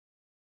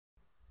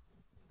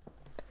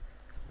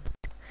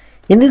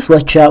In this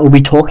lecture, we'll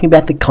be talking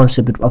about the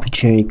concept of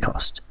opportunity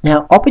cost.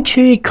 Now,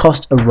 opportunity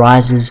cost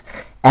arises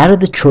out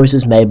of the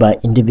choices made by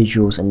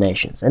individuals and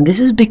nations, and this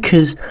is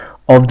because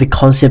of the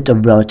concept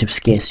of relative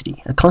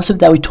scarcity, a concept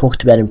that we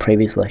talked about in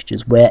previous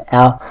lectures, where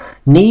our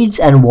needs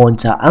and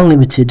wants are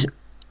unlimited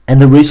and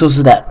the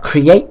resources that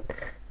create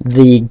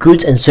the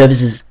goods and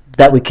services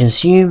that we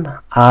consume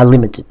are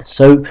limited.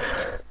 So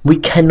we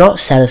cannot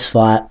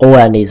satisfy all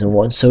our needs and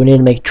wants, so we need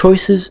to make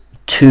choices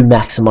to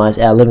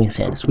maximize our living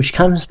standards, which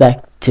comes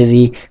back to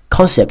the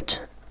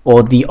concept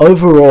or the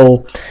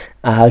overall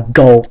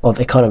goal of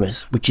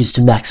economists, which is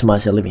to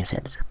maximize our living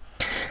standards.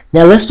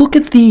 Now let's look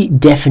at the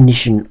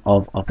definition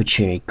of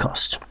opportunity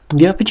cost.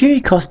 The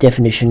opportunity cost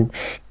definition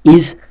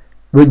is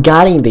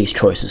regarding these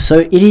choices. So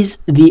it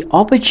is the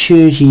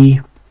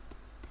opportunity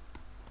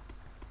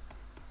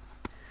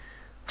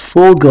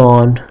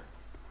foregone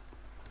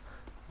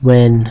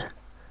when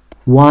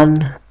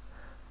one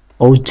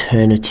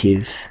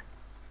alternative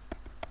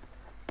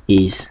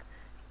is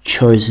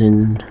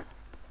chosen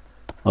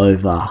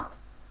over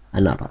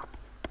another.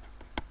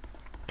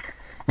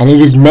 And it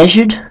is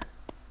measured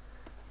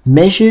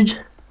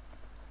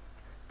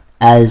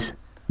as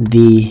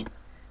the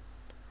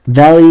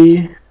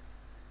value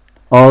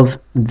of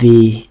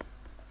the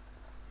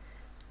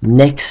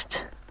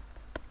next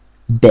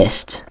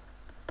best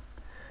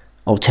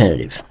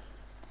alternative.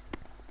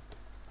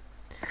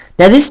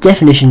 Now this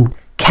definition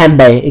can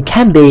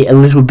be a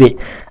little bit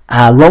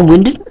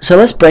long-winded, so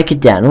let's break it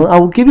down. I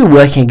will give you a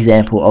working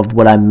example of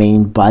what I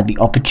mean by the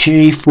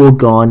opportunity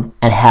foregone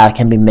and how it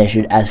can be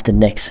measured as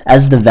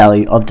the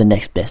value of the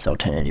next best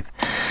alternative.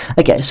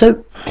 Okay,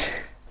 so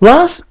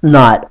last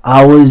night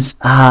I was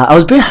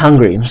a bit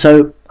hungry,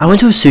 so I went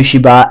to a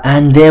sushi bar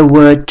and there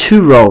were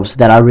two rolls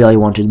that I really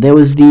wanted. There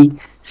was the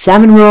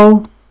salmon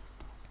roll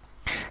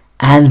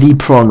and the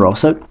prawn roll.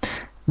 So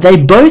they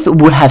both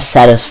would have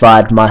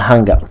satisfied my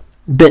hunger,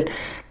 but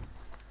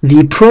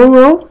the prawn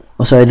roll,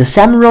 the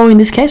salmon roll in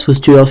this case was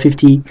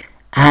 $2.50,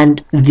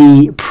 and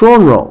the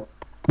prawn roll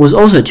was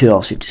also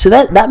 $2.50. So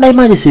that made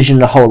my decision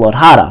a whole lot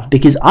harder,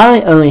 because I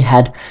only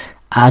had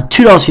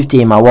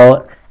 $2.50 in my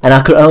wallet, and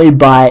I could only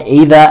buy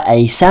either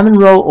a salmon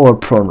roll or a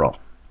prawn roll.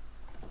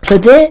 So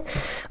there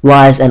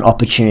lies an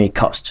opportunity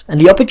cost,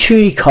 and the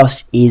opportunity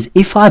cost is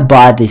if I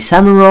buy the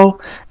salmon roll,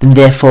 then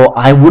therefore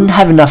I wouldn't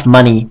have enough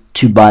money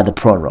to buy the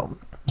prawn roll.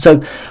 So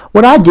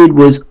what I did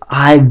was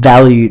I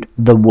valued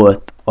the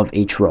worth of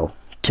each roll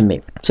to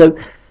me. So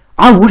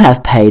I would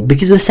have paid,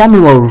 because the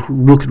salmon roll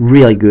looked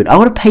really good, I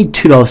would have paid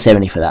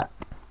 $2.70 for that.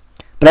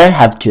 But I don't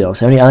have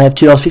 $2.70, I only have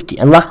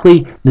 $2.50, and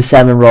luckily the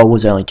salmon roll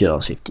was only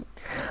 $2.50.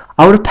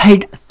 I would have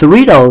paid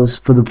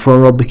 $3 for the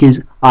prawn roll because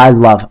I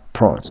love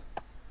prawns.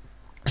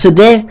 So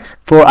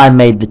therefore I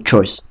made the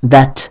choice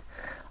that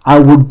I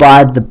would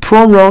buy the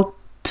prawn roll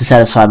to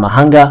satisfy my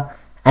hunger,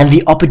 and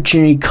the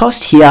opportunity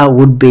cost here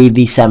would be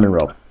the salmon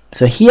roll.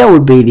 So here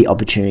would be the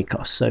opportunity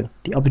cost. So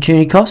the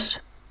opportunity cost,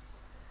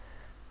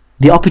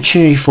 the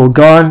opportunity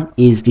foregone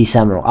is the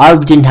salmon roll. I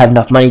didn't have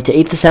enough money to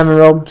eat the salmon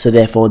roll, so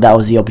therefore that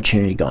was the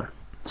opportunity gone.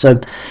 So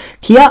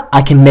here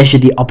I can measure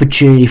the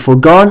opportunity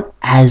foregone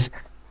as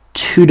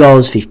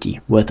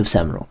 $2.50 worth of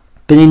salmon roll.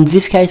 But in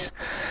this case,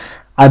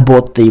 I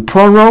bought the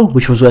prawn roll,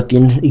 which was worth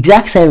the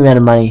exact same amount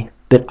of money,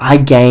 but I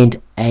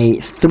gained a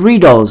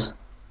 $3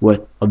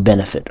 worth of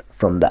benefit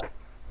from that.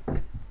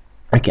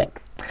 Okay,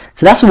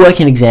 so that's a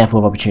working example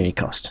of opportunity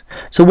cost.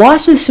 So why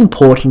is this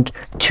important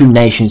to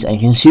nations and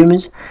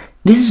consumers?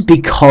 This is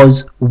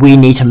because we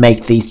need to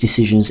make these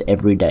decisions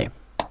every day.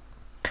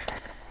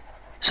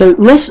 So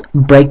let's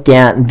break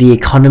down the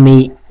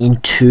economy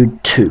into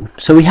two.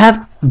 So we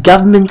have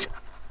government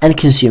and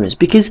consumers,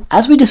 because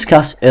as we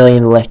discussed earlier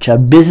in the lecture,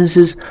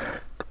 businesses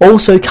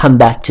also come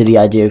back to the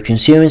idea of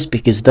consumers,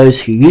 because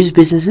those who own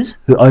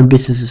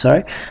businesses,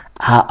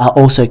 are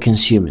also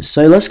consumers.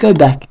 So let's go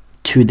back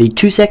to the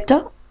two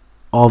sector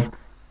of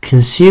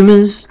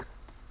consumers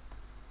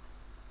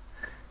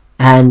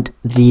and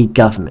the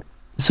government.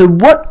 So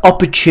what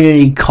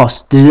opportunity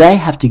costs do they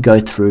have to go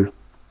through?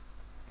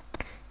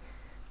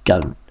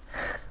 Government.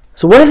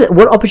 So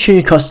what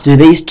opportunity costs do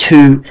these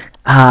two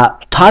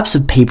types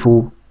of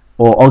people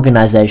or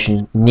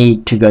organizations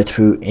need to go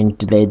through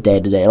into their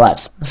day-to-day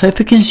lives? So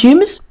for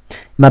consumers, it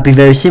might be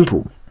very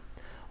simple.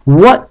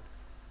 What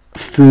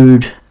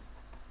food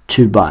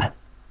to buy?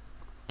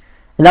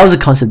 And that was a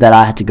concept that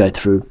I had to go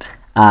through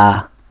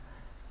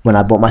when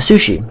I bought my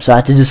sushi. So I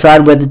had to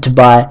decide whether to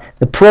buy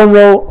the prawn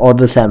roll or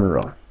the salmon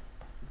roll.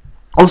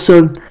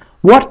 Also,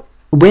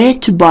 where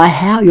to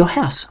buy your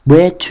house?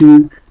 Where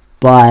to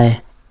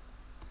buy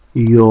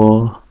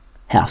your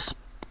house?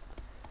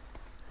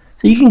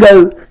 So you can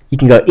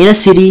go inner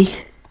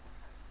city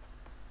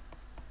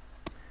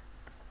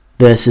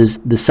versus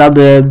the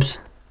suburbs,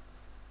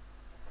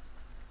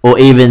 or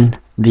even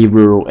the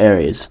rural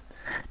areas.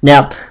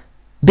 Now,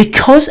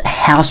 because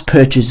house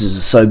purchases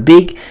are so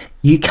big,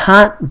 you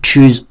can't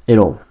choose it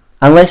all,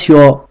 unless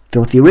you're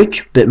filthy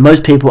rich, but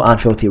most people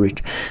aren't filthy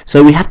rich.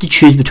 So we have to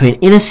choose between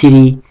inner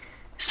city,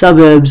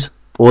 suburbs,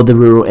 or the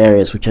rural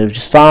areas, which are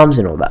just farms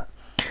and all that.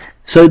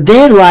 So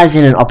there lies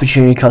in an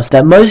opportunity cost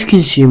that most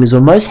consumers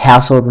or most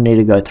households will need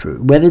to go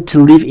through, whether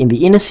to live in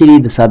the inner city,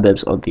 the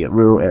suburbs, or the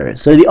rural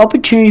areas. So the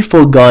opportunity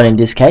foregone in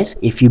this case,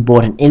 if you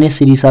bought an inner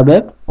city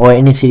suburb or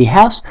inner city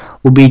house,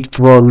 will be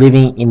for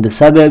living in the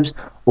suburbs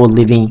or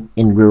living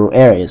in rural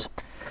areas.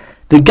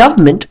 The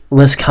government,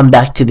 let's come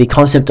back to the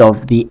concept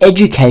of the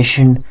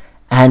education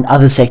and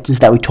other sectors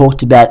that we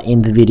talked about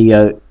in the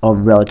video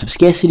of relative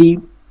scarcity.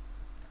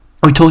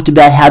 We talked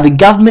about how the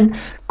government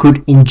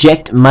could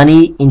inject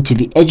money into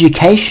the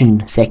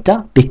education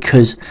sector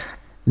because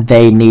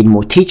they need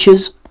more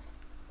teachers,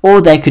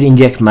 or they could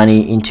inject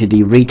money into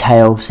the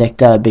retail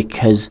sector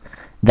because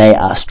they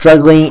are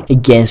struggling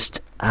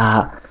against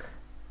other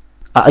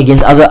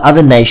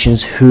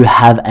nations who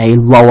have a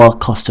lower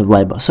cost of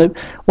labor. So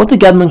what the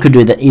government could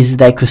do that is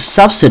they could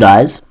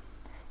subsidize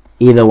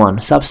either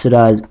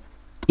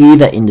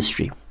either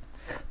industry.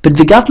 But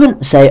the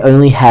government, say,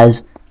 only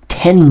has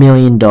 $10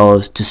 million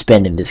to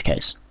spend in this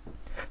case.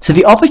 So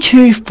the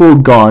opportunity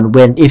foregone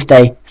if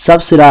they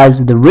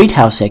subsidize the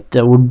retail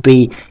sector would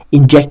be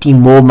injecting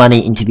more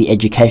money into the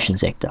education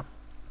sector.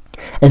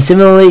 And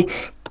similarly,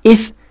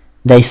 if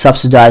they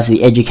subsidize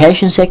the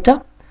education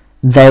sector,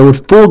 they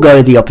would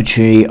forego the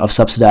opportunity of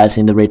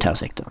subsidizing the retail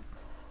sector.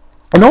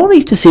 And all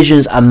these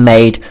decisions are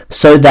made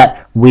so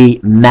that we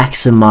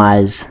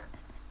maximize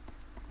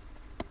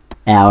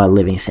our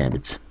living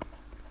standards.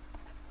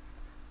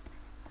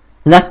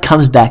 And that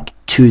comes back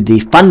to the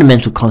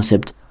fundamental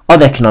concept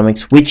of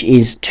economics, which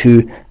is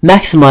to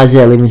maximize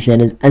our living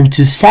standards and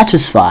to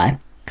satisfy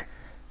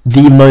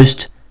the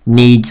most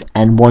needs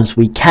and wants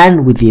we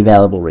can with the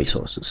available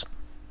resources.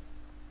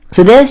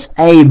 So there's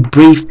a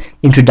brief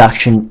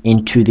introduction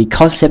into the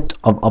concept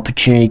of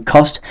opportunity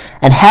cost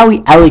and how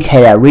we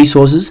allocate our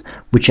resources,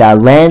 which are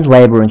land,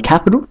 labor, and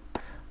capital.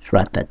 Let's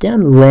write that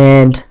down.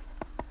 Land,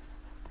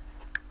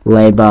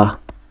 labor,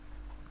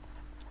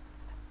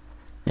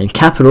 and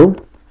capital,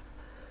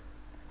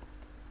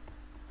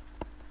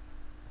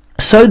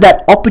 so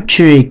that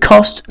opportunity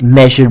cost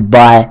measured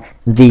by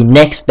the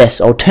next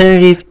best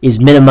alternative is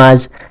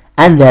minimized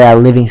and that our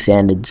living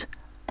standards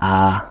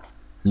are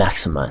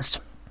maximized.